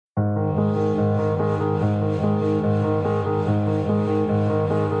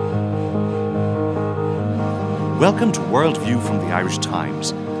Welcome to Worldview from the Irish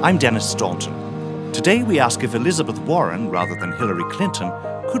Times. I'm Dennis Staunton. Today we ask if Elizabeth Warren, rather than Hillary Clinton,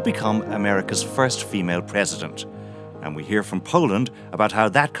 could become America's first female president. And we hear from Poland about how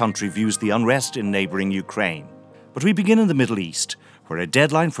that country views the unrest in neighbouring Ukraine. But we begin in the Middle East, where a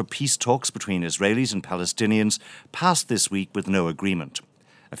deadline for peace talks between Israelis and Palestinians passed this week with no agreement.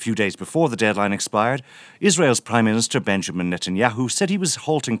 A few days before the deadline expired, Israel's Prime Minister Benjamin Netanyahu said he was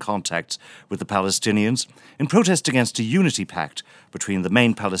halting contacts with the Palestinians in protest against a unity pact between the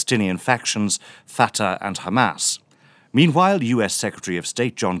main Palestinian factions, Fatah and Hamas. Meanwhile, US Secretary of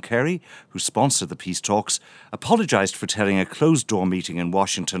State John Kerry, who sponsored the peace talks, apologised for telling a closed-door meeting in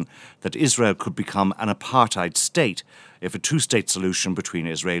Washington that Israel could become an apartheid state if a two-state solution between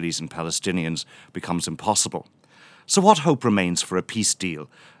Israelis and Palestinians becomes impossible. So what hope remains for a peace deal?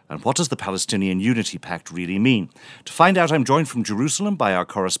 And what does the Palestinian Unity Pact really mean? To find out, I'm joined from Jerusalem by our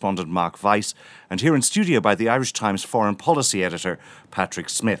correspondent Mark Weiss, and here in studio by the Irish Times foreign policy editor Patrick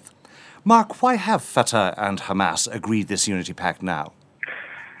Smith. Mark, why have Fatah and Hamas agreed this Unity Pact now?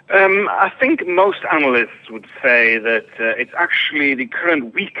 I think most analysts would say that it's actually the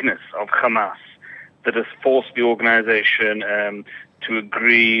current weakness of Hamas that has forced the organization to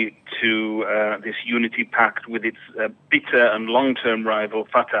agree to this unity pact with its bitter and long-term rival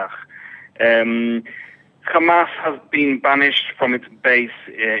Fatah. Hamas has been banished from its base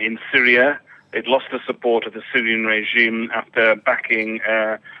in Syria. It lost the support of the Syrian regime after backing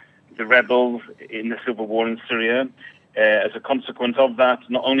the rebels in the civil war in Syria. As a consequence of that,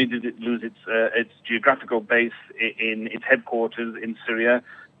 not only did it lose its geographical base in its headquarters in Syria,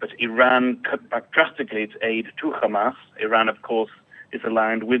 but Iran cut back drastically its aid to Hamas. Iran, of course, is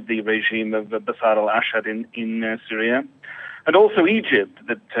aligned with the regime of Bashar al-Assad in Syria. And also Egypt,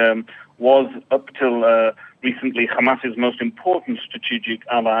 that was up till recently Hamas's most important strategic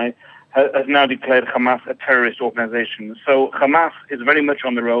ally, has now declared Hamas a terrorist organization. So Hamas is very much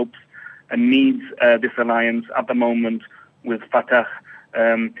on the ropes and needs this alliance at the moment with Fatah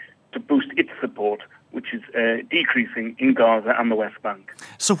to boost its support, which is decreasing in Gaza and the West Bank.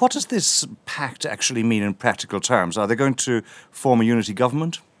 So what does this pact actually mean in practical terms? Are they going to form a unity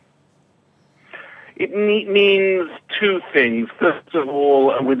government? It means two things. First of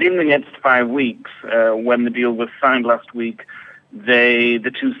all, within the next 5 weeks, when the deal was signed last week,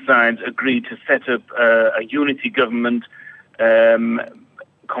 the two sides agreed to set up a unity government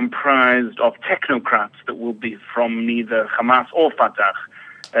comprised of technocrats that will be from neither Hamas or Fatah.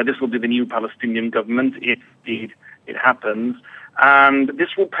 This will be the new Palestinian government, if indeed it happens. And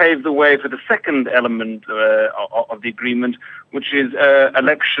this will pave the way for the second element of the agreement, which is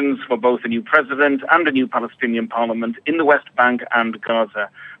elections for both a new president and a new Palestinian parliament in the West Bank and Gaza.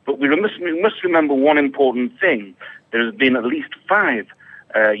 But we must remember one important thing. There has been at least 5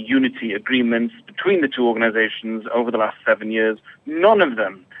 unity agreements between the two organizations over the last 7 years. None of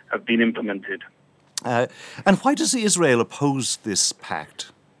them have been implemented. And why does Israel oppose this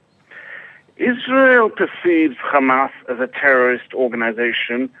pact? Israel perceives Hamas as a terrorist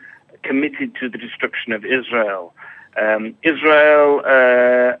organization committed to the destruction of Israel. Israel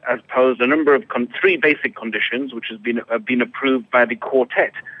has posed a number of 3 basic conditions, which have been approved by the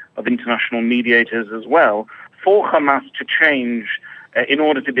quartet of international mediators as well, for Hamas to change in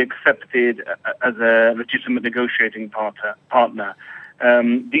order to be accepted as a legitimate negotiating partner.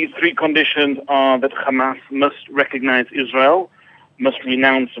 These 3 conditions are that Hamas must recognize Israel, must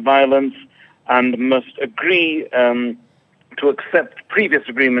renounce violence, and must agree to accept previous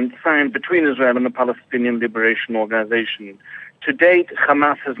agreements signed between Israel and the Palestinian Liberation Organization. To date,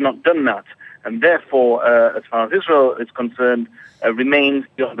 Hamas has not done that, and therefore, as far as Israel is concerned, remains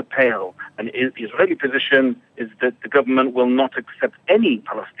beyond the pale. And the Israeli position is that the government will not accept any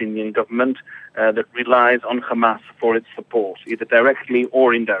Palestinian government that relies on Hamas for its support, either directly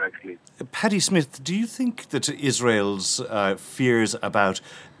or indirectly. Paddy Smith, do you think that Israel's fears about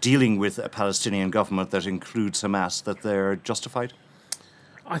dealing with a Palestinian government that includes Hamas, that they're justified?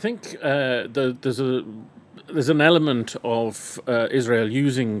 I think there's an element of Israel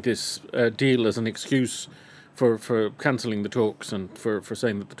using this deal as an excuse for cancelling the talks and for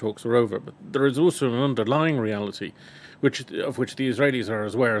saying that the talks are over. But there is also an underlying reality, of which the Israelis are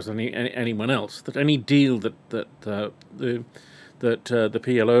as aware as anyone else, that any deal that the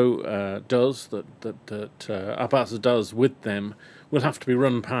PLO does, that Abbas does with them, will have to be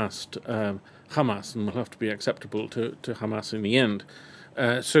run past Hamas and will have to be acceptable to Hamas in the end.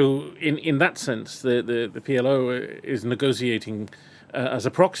 So in that sense, the PLO is negotiating as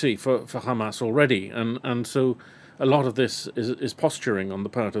a proxy for Hamas already, and so a lot of this is posturing on the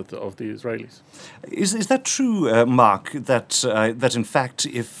part of the Israelis. Is that true, Mark? That in fact,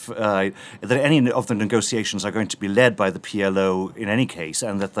 if that any of the negotiations are going to be led by the PLO in any case,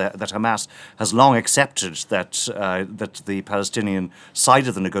 and that Hamas has long accepted that the Palestinian side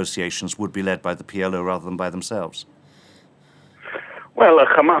of the negotiations would be led by the PLO rather than by themselves? Well,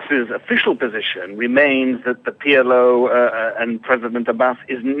 Hamas's official position remains that the PLO and President Abbas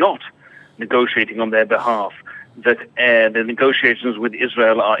is not negotiating on their behalf, that the negotiations with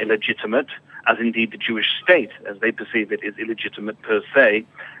Israel are illegitimate, as indeed the Jewish state, as they perceive it, is illegitimate per se,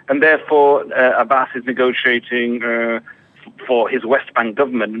 and therefore Abbas is negotiating for his West Bank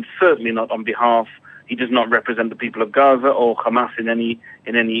government, and certainly not on behalf. He does not represent the people of Gaza or Hamas in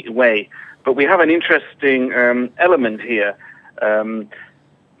any way. But we have an interesting element here.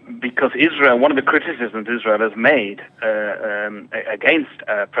 Because Israel, one of the criticisms Israel has made against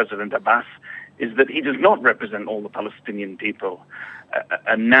President Abbas is that he does not represent all the Palestinian people.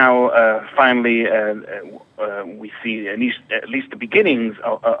 And now, finally, we see at least the beginnings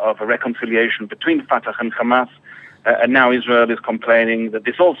of a reconciliation between Fatah and Hamas. And now Israel is complaining that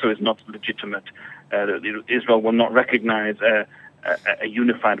this also is not legitimate. Israel will not recognize a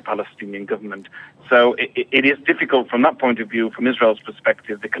unified Palestinian government. So it is difficult from that point of view, from Israel's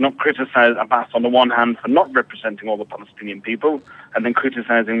perspective. They cannot criticize Abbas on the one hand for not representing all the Palestinian people, and then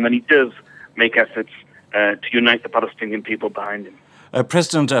criticizing when he does make efforts to unite the Palestinian people behind him.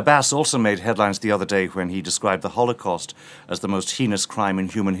 President Abbas also made headlines the other day when he described the Holocaust as the most heinous crime in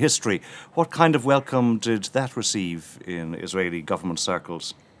human history. What kind of welcome did that receive in Israeli government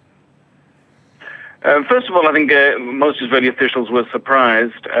circles? First of all, I think most Israeli officials were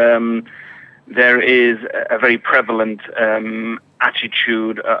surprised. There is a very prevalent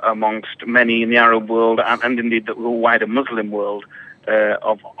attitude amongst many in the Arab world and indeed the wider Muslim world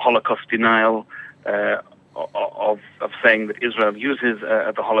of Holocaust denial, of saying that Israel uses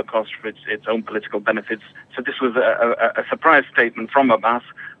the Holocaust for its own political benefits. So this was a surprise statement from Abbas,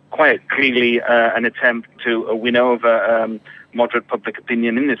 quite clearly an attempt to win over moderate public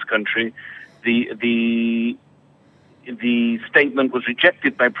opinion in this country. The statement was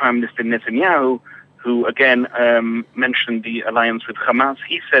rejected by Prime Minister Netanyahu, who again mentioned the alliance with Hamas.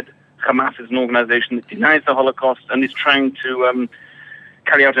 He said Hamas is an organization that denies the Holocaust and is trying to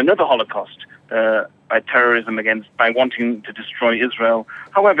carry out another Holocaust by terrorism by wanting to destroy Israel.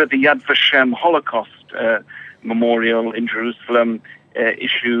 However, the Yad Vashem Holocaust Memorial in Jerusalem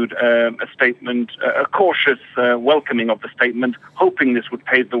issued a statement, a cautious welcoming of the statement, hoping this would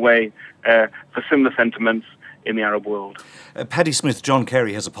pave the way for similar sentiments in the Arab world. Paddy Smith, John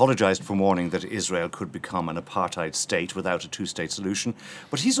Kerry has apologised for warning that Israel could become an apartheid state without a two-state solution,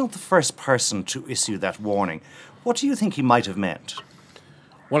 but he's not the first person to issue that warning. What do you think he might have meant?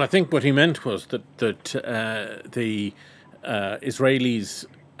 Well, I think what he meant was that the Israelis,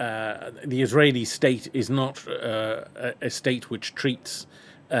 the Israeli state is not a state which treats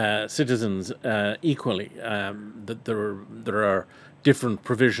citizens equally. That there are different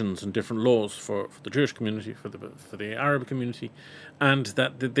provisions and different laws for the Jewish community, for the Arab community, and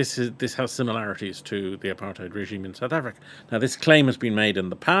that this has similarities to the apartheid regime in South Africa. Now, this claim has been made in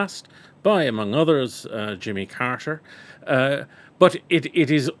the past by, among others, Jimmy Carter, but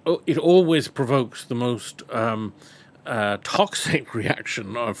it always provokes the most toxic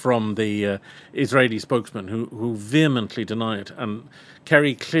reaction from the Israeli spokesman who vehemently deny it. And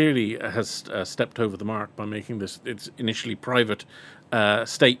Kerry clearly has stepped over the mark by making its initially private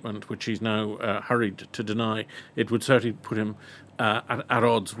statement, which he's now hurried to deny. It would certainly put him at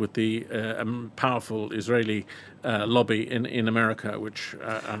odds with the powerful Israeli lobby in America,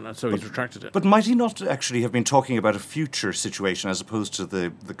 and so he's retracted it. But might he not actually have been talking about a future situation as opposed to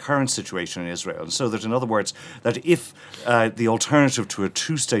the current situation in Israel? So that, in other words, that if the alternative to a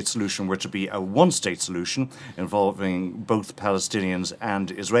two-state solution were to be a one-state solution involving both Palestinians and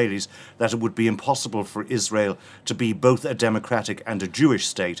Israelis, that it would be impossible for Israel to be both a democratic and a Jewish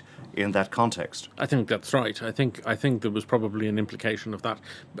state in that context. I think that's right. I think there was probably an implication of that.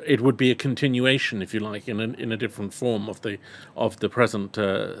 It would be a continuation, if you like, in a different form of the present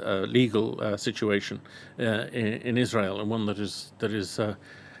legal situation in Israel, and one that is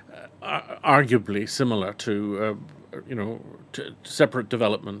arguably similar to separate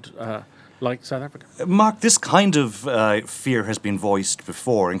development. Like South Africa. Mark, this kind of fear has been voiced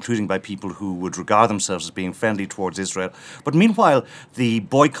before, including by people who would regard themselves as being friendly towards Israel. But meanwhile, the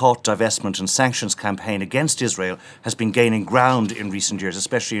boycott, divestment and sanctions campaign against Israel has been gaining ground in recent years,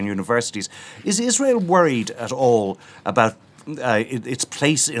 especially in universities. Is Israel worried at all about its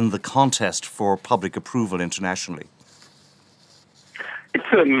place in the contest for public approval internationally? It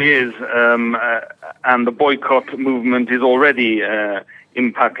certainly is, and the boycott movement is already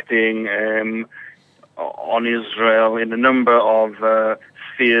impacting on Israel in a number of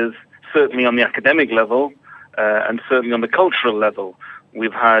spheres, certainly on the academic level and certainly on the cultural level.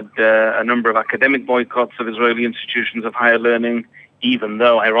 We've had a number of academic boycotts of Israeli institutions of higher learning, even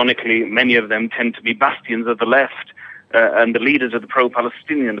though, ironically, many of them tend to be bastions of the left and the leaders of the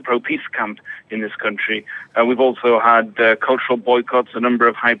pro-Palestinian, the pro-peace camp in this country. We've also had cultural boycotts. A number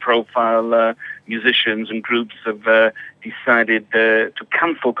of high-profile musicians and groups have decided to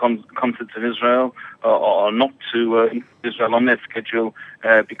cancel concerts in Israel or not to Israel on their schedule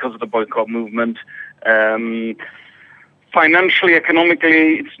because of the boycott movement. Financially,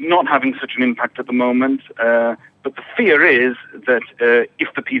 economically, it's not having such an impact at the moment. But the fear is that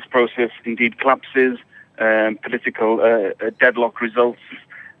if the peace process indeed collapses, political deadlock results,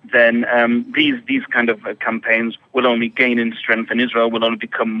 then these kind of campaigns will only gain in strength, and Israel will only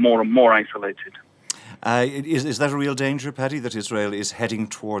become more and more isolated. Is that a real danger, Paddy, that Israel is heading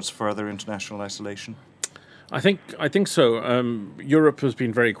towards further international isolation? I think so. Europe has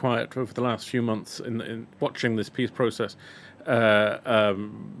been very quiet over the last few months in watching this peace process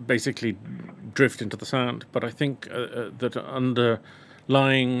basically drift into the sand. But I think that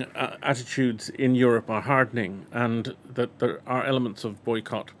underlying attitudes in Europe are hardening, and that there are elements of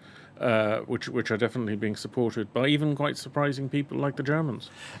boycott which are definitely being supported by even quite surprising people like the Germans.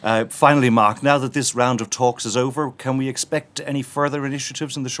 Finally, Mark, now that this round of talks is over, can we expect any further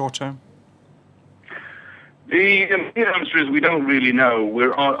initiatives in the short term? The immediate answer is we don't really know.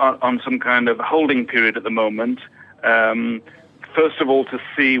 We're on some kind of holding period at the moment. First of all, to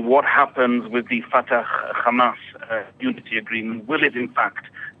see what happens with the Fatah-Hamas unity agreement. Will it, in fact,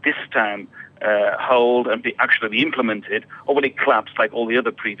 this time hold and actually be implemented, or will it collapse like all the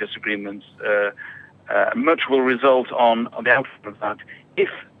other previous agreements? Much will result on the outcome of that. If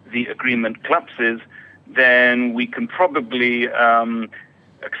the agreement collapses, then we can probably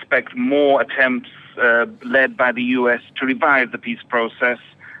expect more attempts led by the US to revive the peace process,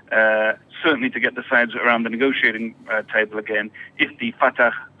 certainly to get the sides around the negotiating table again. If the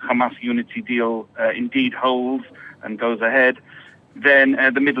Fatah-Hamas unity deal indeed holds and goes ahead, then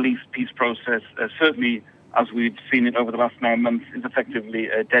the Middle East peace process, certainly as we've seen it over the last 9 months, is effectively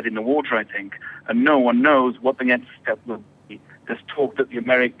dead in the water, I think. And no one knows what the next step will be. There's talk that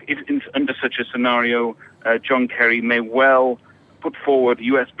under such a scenario, John Kerry may well put forward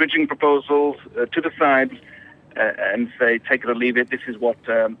US bridging proposals to the sides and say, take it or leave it, this is what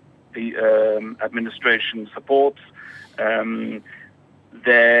the administration supports.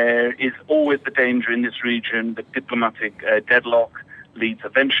 There is always the danger in this region that diplomatic deadlock leads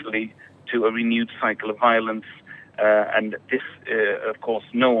eventually to a renewed cycle of violence, and this, of course,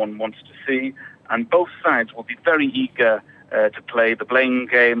 no one wants to see. And both sides will be very eager to play the blame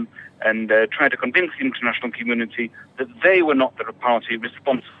game and try to convince the international community that they were not the party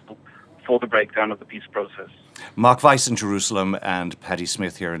responsible for the breakdown of the peace process. Mark Weiss in Jerusalem and Paddy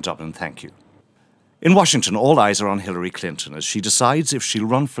Smith here in Dublin, thank you. In Washington, all eyes are on Hillary Clinton as she decides if she'll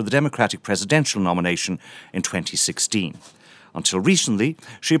run for the Democratic presidential nomination in 2016. Until recently,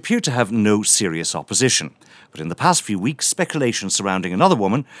 she appeared to have no serious opposition. But in the past few weeks, speculation surrounding another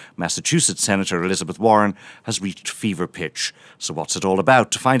woman, Massachusetts Senator Elizabeth Warren, has reached fever pitch. So what's it all about?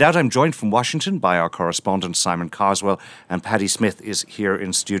 To find out, I'm joined from Washington by our correspondent Simon Carswell, and Paddy Smith is here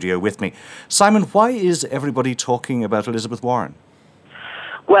in studio with me. Simon, why is everybody talking about Elizabeth Warren?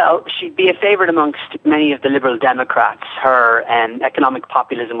 Well, she'd be a favourite amongst many of the Liberal Democrats. Her economic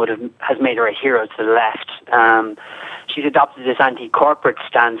populism has made her a hero to the left. She's adopted this anti-corporate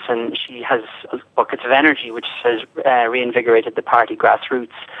stance, and she has buckets of energy, which has reinvigorated the party grassroots.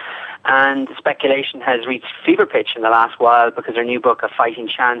 And speculation has reached fever pitch in the last while because her new book, A Fighting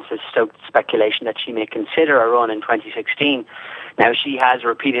Chance, has stoked speculation that she may consider a run in 2016. Now, she has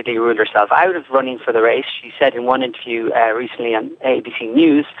repeatedly ruled herself out of running for the race. She said in one interview recently on ABC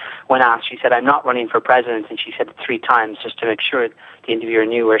News, when asked, she said, "I'm not running for president," and she said it 3 times just to make sure the interviewer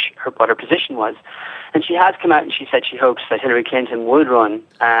knew what her position was. And she has come out and she said she hopes that Hillary Clinton would run,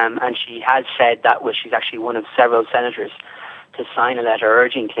 and she has said that she's actually one of several senators to sign a letter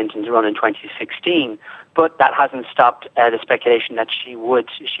urging Clinton to run in 2016. But that hasn't stopped the speculation that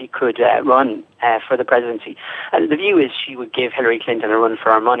she could run for the presidency. The view is she would give Hillary Clinton a run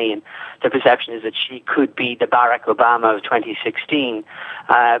for her money, and the perception is that she could be the Barack Obama of 2016.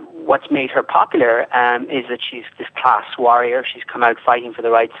 What's made her popular is that she's this class warrior. She's come out fighting for the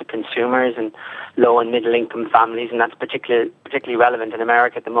rights of consumers and low and middle income families, and that's particularly relevant in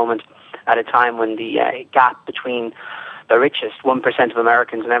America at the moment, at a time when the gap between the richest 1% of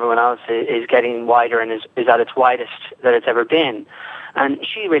Americans and everyone else is getting wider and is at its widest that it's ever been. And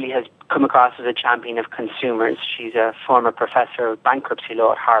she really has come across as a champion of consumers. She's a former professor of bankruptcy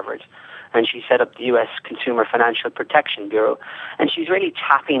law at Harvard, and she set up the U.S. Consumer Financial Protection Bureau. And she's really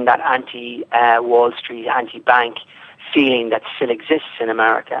tapping that anti-Wall Street, anti-bank feeling that still exists in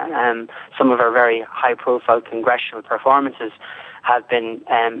America. Some of her very high-profile congressional performances have been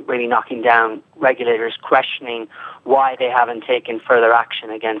really knocking down regulators, questioning why they haven't taken further action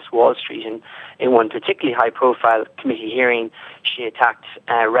against Wall Street. And in one particularly high-profile committee hearing, she attacked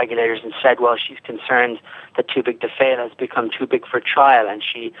regulators and said, well, she's concerned that too big to fail has become too big for trial, and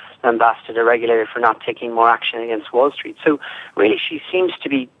she lambasted a regulator for not taking more action against Wall Street. So really she seems to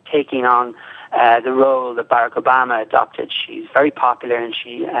be taking on the role that Barack Obama adopted. She's very popular, and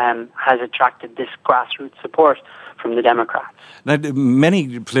she has attracted this grassroots support from the Democrats. Now,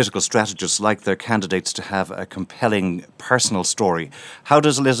 many political strategists like their candidates to have a compelling personal story. How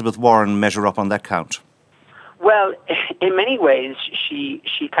does Elizabeth Warren measure up on that count? Well, in many ways, she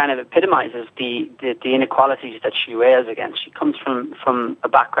kind of epitomizes the inequalities that she rails against. She comes from a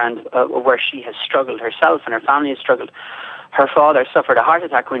background where she has struggled herself and her family has struggled. Her father suffered a heart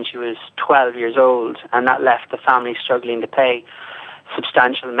attack when she was 12 years old, and that left the family struggling to pay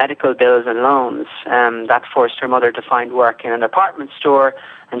substantial medical bills and loans. That forced her mother to find work in an apartment store,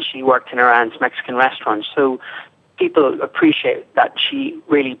 and she worked in her aunt's Mexican restaurant. So people appreciate that she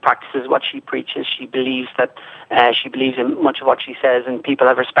really practices what she preaches. She believes in much of what she says, and people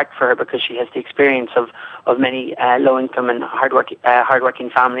have respect for her because she has the experience of many low-income and hardworking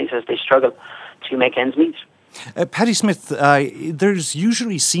families as they struggle to make ends meet. Paddy Smith, there's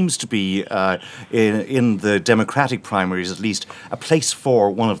usually seems to be, in the Democratic primaries at least, a place for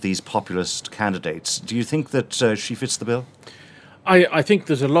one of these populist candidates. Do you think that she fits the bill? I think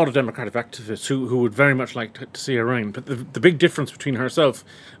there's a lot of Democratic activists who would very much like to see her reign. But the big difference between herself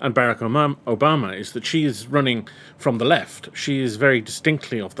and Barack Obama is that she is running from the left. She is very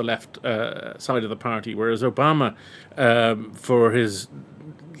distinctly of the left side of the party, whereas Obama, for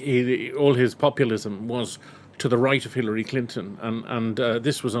all his populism, was to the right of Hillary Clinton, and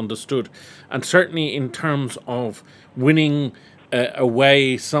this was understood. And certainly in terms of winning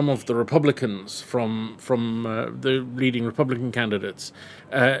away some of the Republicans from the leading Republican candidates,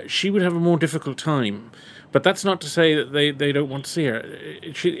 she would have a more difficult time. But that's not to say that they don't want to see her.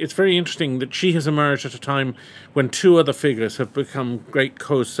 It's very interesting that she has emerged at a time when two other figures have become great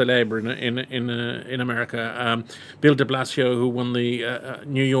cause célèbre in America. Bill de Blasio, who won the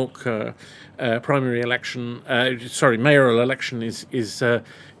New York mayoral election, is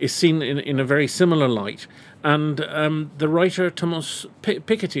seen in a very similar light. And the writer Thomas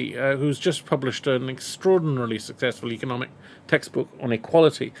Piketty, who's just published an extraordinarily successful economic textbook on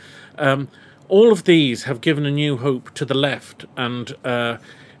equality, all of these have given a new hope to the left, and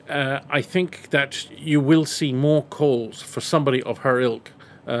I think that you will see more calls for somebody of her ilk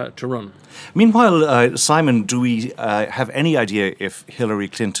to run. Meanwhile, Simon, do we have any idea if Hillary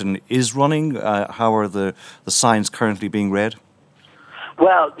Clinton is running? How are the signs currently being read?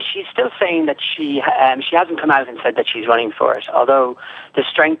 Well, she's still saying that she hasn't come out and said that she's running for it, although the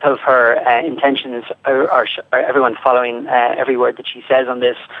strength of her intentions are everyone following every word that she says on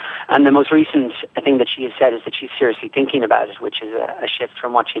this. And the most recent thing that she has said is that she's seriously thinking about it, which is a shift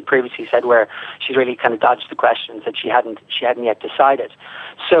from what she had previously said, where she's really kind of dodged the questions that she hadn't yet decided.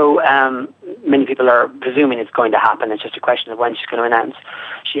 So many people are presuming it's going to happen. It's just a question of when she's going to announce.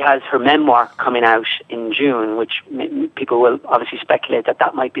 She has her memoir coming out in June, which people will obviously speculate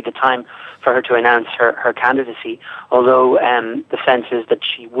that might be the time for her to announce her candidacy, although the sense is that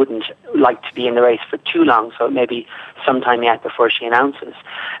she wouldn't like to be in the race for too long, so it may be sometime yet before she announces.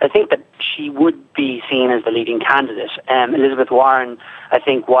 I think that she would be seen as the leading candidate. Elizabeth Warren, I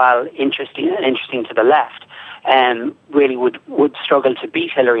think, while interesting to the left, really would struggle to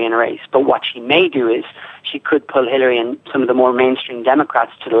beat Hillary in a race. But what she may do is she could pull Hillary and some of the more mainstream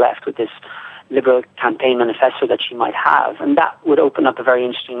Democrats to the left with this Liberal campaign manifesto that she might have. And that would open up a very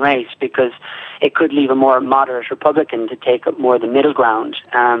interesting race because it could leave a more moderate Republican to take up more the middle ground,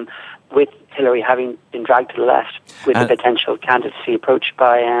 with Hillary having been dragged to the left with the potential candidacy approached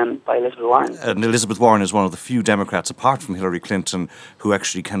by Elizabeth Warren. And Elizabeth Warren is one of the few Democrats, apart from Hillary Clinton, who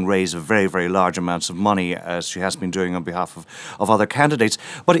actually can raise very, very large amounts of money, as she has been doing on behalf of other candidates.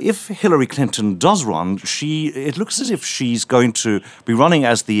 But if Hillary Clinton does run, it looks as if she's going to be running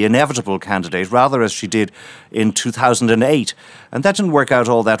as the inevitable candidate, rather as she did in 2008. And that didn't work out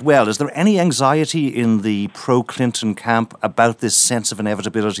all that well. Is there any anxiety in the pro-Clinton camp about this sense of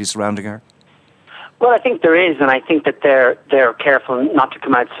inevitability surrounding her? Well, I think there is, and I think that they're careful not to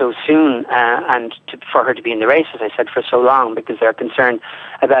come out so soon for her to be in the race, as I said, for so long, because they're concerned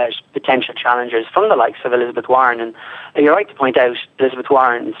about potential challengers from the likes of Elizabeth Warren. And you're right to point out Elizabeth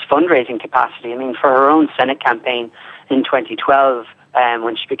Warren's fundraising capacity. I mean, for her own Senate campaign in 2012,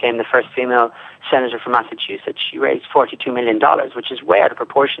 when she became the first female senator from Massachusetts, she raised $42 million, which is way out of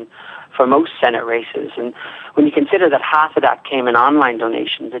proportion for most Senate races. And when you consider that half of that came in online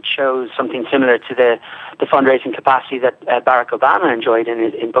donations, it shows something similar to the fundraising capacity that Barack Obama enjoyed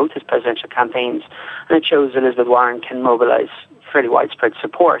in both his presidential campaigns. And it shows Elizabeth Warren can mobilize fairly widespread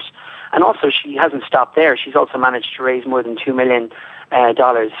support. And also, she hasn't stopped there. She's also managed to raise more than $2 million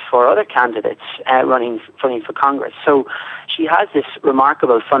for other candidates running for Congress. So she has this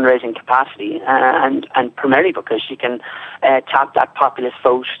remarkable fundraising capacity, and primarily because she can tap that populist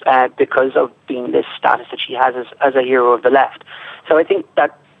vote because of being this status that she has as a hero of the left. So I think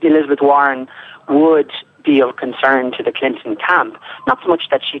that Elizabeth Warren would be of concern to the Clinton camp, not so much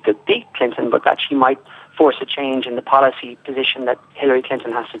that she could beat Clinton, but that she might force a change in the policy position that Hillary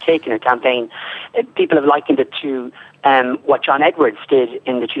Clinton has to take in her campaign. People have likened it to what John Edwards did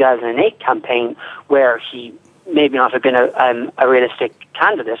in the 2008 campaign, where he maybe not have been a realistic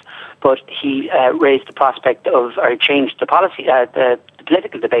candidate, but he raised the prospect of, or changed the policy, the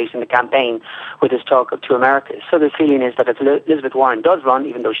political debate in the campaign with his talk of two Americas. So the feeling is that if Elizabeth Warren does run,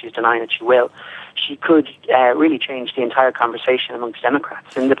 even though she's denying that she will, she could really change the entire conversation amongst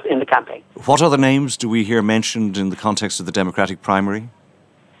Democrats in the campaign. What other names do we hear mentioned in the context of the Democratic primary?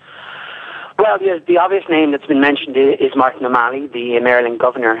 Well, the obvious name that's been mentioned is Martin O'Malley, the Maryland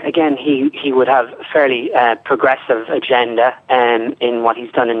governor. Again, he would have a fairly progressive agenda in what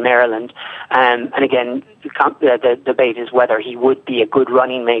he's done in Maryland. And again, the debate is whether he would be a good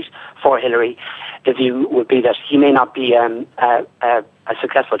running mate for Hillary. The view would be that he may not be a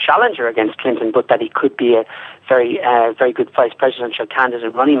successful challenger against Clinton, but that he could be a very good vice presidential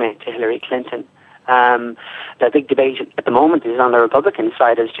candidate running mate to Hillary Clinton. The big debate at the moment is on the Republican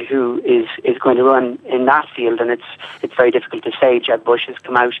side as to who is going to run in that field, and it's very difficult to say. Jeb Bush has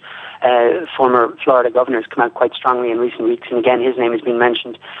come out, former Florida governor has come out quite strongly in recent weeks, and again his name has been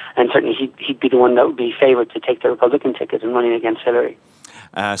mentioned, and certainly he'd be the one that would be favoured to take the Republican ticket and running against Hillary.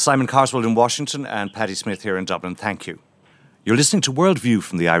 Simon Carswell in Washington and Paddy Smith here in Dublin, thank you. You're listening to Worldview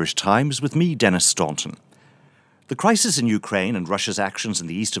from the Irish Times with me, Dennis Staunton. The crisis in Ukraine and Russia's actions in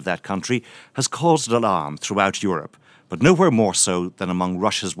the east of that country has caused alarm throughout Europe, but nowhere more so than among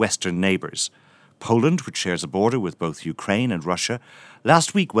Russia's western neighbours. Poland, which shares a border with both Ukraine and Russia,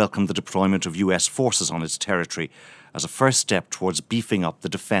 last week welcomed the deployment of US forces on its territory as a first step towards beefing up the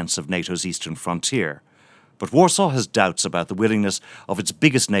defence of NATO's eastern frontier. But Warsaw has doubts about the willingness of its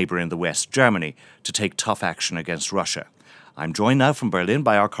biggest neighbour in the west, Germany, to take tough action against Russia. I'm joined now from Berlin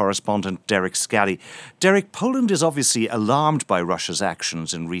by our correspondent Derek Scally. Derek, Poland is obviously alarmed by Russia's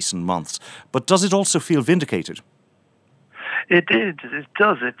actions in recent months, but does it also feel vindicated? It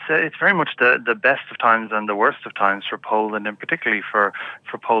does. It's very much the best of times and the worst of times for Poland, and particularly for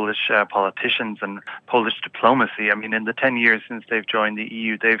Polish politicians and Polish diplomacy. I mean, in the 10 years since they've joined the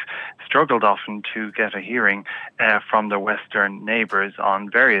EU, they've struggled often to get a hearing from their Western neighbours on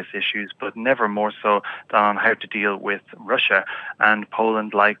various issues, but never more so than on how to deal with Russia. And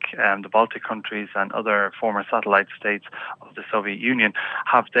Poland, like the Baltic countries and other former satellite states of the Soviet Union,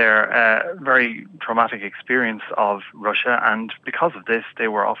 have their very traumatic experience of Russia. And because of this, they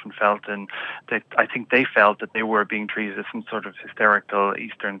were often felt, and I think they felt that they were being treated as some sort of hysterical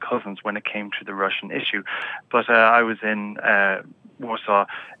Eastern cousins when it came to the Russian issue. But I was in Warsaw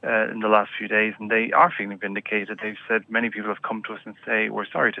in the last few days, and they are feeling vindicated. They've said many people have come to us and say, we're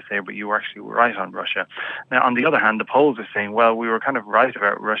sorry to say, but you were actually right on Russia. Now, on the other hand, the Poles are saying, well, we were kind of right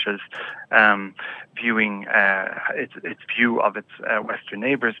about Russia's viewing its view of its Western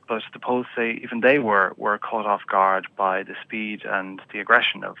neighbours, but the Poles say even they were caught off guard by the speed and the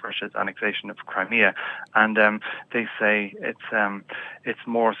aggression of Russia's annexation of Crimea, and they say it's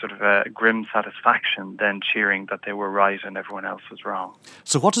more sort of a grim satisfaction than cheering that they were right and everyone else was wrong.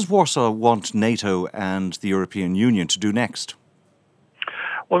 So what does Warsaw want NATO and the European Union to do next?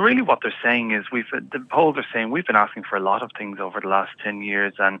 Well, really what they're saying is the Poles are saying we've been asking for a lot of things over the last 10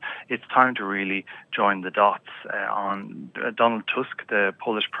 years, and it's time to really join the dots. On Donald Tusk, the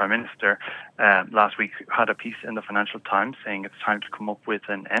Polish Prime Minister, last week had a piece in the Financial Times saying it's time to come up with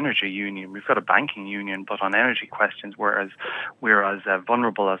an energy union. We've got a banking union, but on energy questions we're as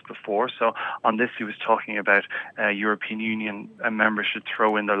vulnerable as before. So on this he was talking about European Union members should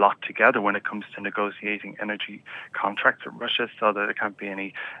throw in their lot together when it comes to negotiating energy contracts with Russia, so that there can't be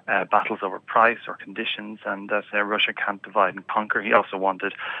any battles over price or conditions, and that Russia can't divide and conquer. He also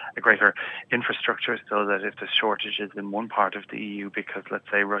wanted a greater infrastructure so that if there's shortages in one part of the EU, because let's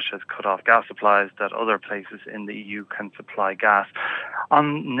say Russia's cut off gas supplies, that other places in the EU can supply gas.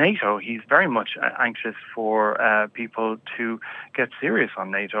 On NATO, he's very much anxious for people to get serious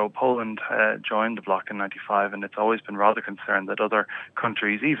on NATO. Poland joined the bloc in '95, and it's always been rather concerned that other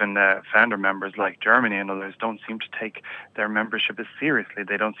countries, even founder members like Germany and others, don't seem to take their membership as seriously.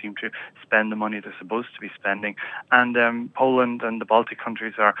 They don't seem to spend the money they're supposed to be spending. And Poland and the Baltic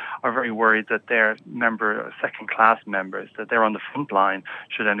countries are very worried that they're second-class members, that they're on the front line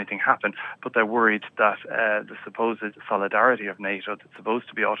should anything happen. But they're worried that the supposed solidarity of NATO, that's supposed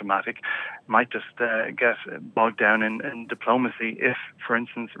to be automatic, might just get bogged down in diplomacy if, for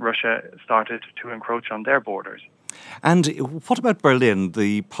instance, Russia started to encroach on their borders. And what about Berlin?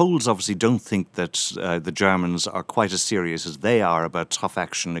 The Poles obviously don't think that the Germans are quite as serious as they are about tough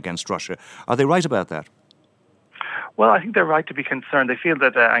action against Russia. Are they right about that? Well, I think they're right to be concerned. They feel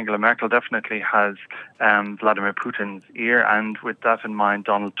that Angela Merkel definitely has Vladimir Putin's ear, and with that in mind,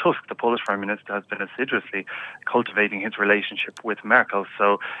 Donald Tusk, the Polish Prime Minister, has been assiduously cultivating his relationship with Merkel.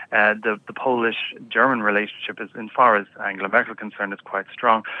 So the Polish-German relationship, is, as far as Angela Merkel is concerned, is quite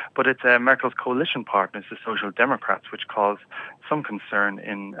strong. But it's Merkel's coalition partners, the Social Democrats, which cause some concern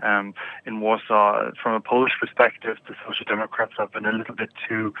in Warsaw. From a Polish perspective, the Social Democrats have been a little bit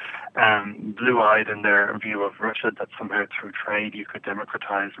too blue-eyed in their view of Russia, that somehow through trade you could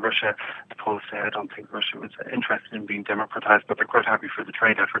democratize Russia. The Poles say, I don't think Russia was interested in being democratized, but they're quite happy for the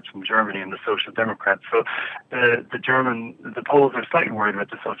trade efforts from Germany and the Social Democrats. So the Poles are slightly worried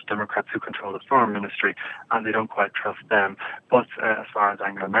about the Social Democrats who control the foreign ministry, and they don't quite trust them. But as far as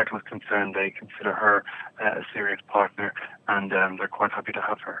Angela Merkel is concerned, they consider her a serious partner, and they're quite happy to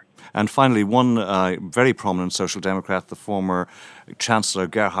have her. And finally, one very prominent Social Democrat, the former Chancellor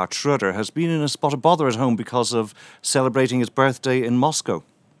Gerhard Schröder, has been in a spot of bother at home because of celebrating his birthday in Moscow.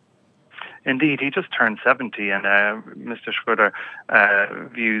 Indeed, he just turned 70, and Mr. Schröder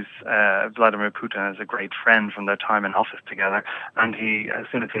views Vladimir Putin as a great friend from their time in office together. And he, as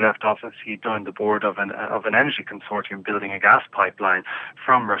soon as he left office, he joined the board of an energy consortium building a gas pipeline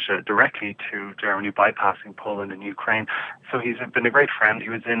from Russia directly to Germany, bypassing Poland and Ukraine. So he's been a great friend. He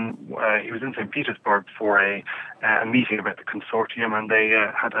was in St. Petersburg for a meeting about the consortium, and they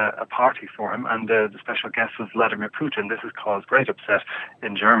had a party for him. And the special guest was Vladimir Putin. This has caused great upset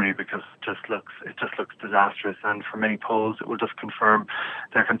in Germany because it just looks disastrous, and for many Poles it will just confirm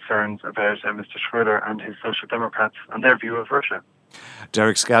their concerns about Mr. Schröder and his Social Democrats and their view of Russia.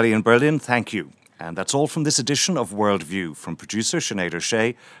 Derek Scally in Berlin, thank you. And that's all from this edition of Worldview. From producer Sinead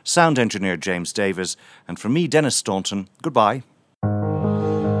O'Shea, sound engineer James Davis, and from me, Dennis Staunton, goodbye.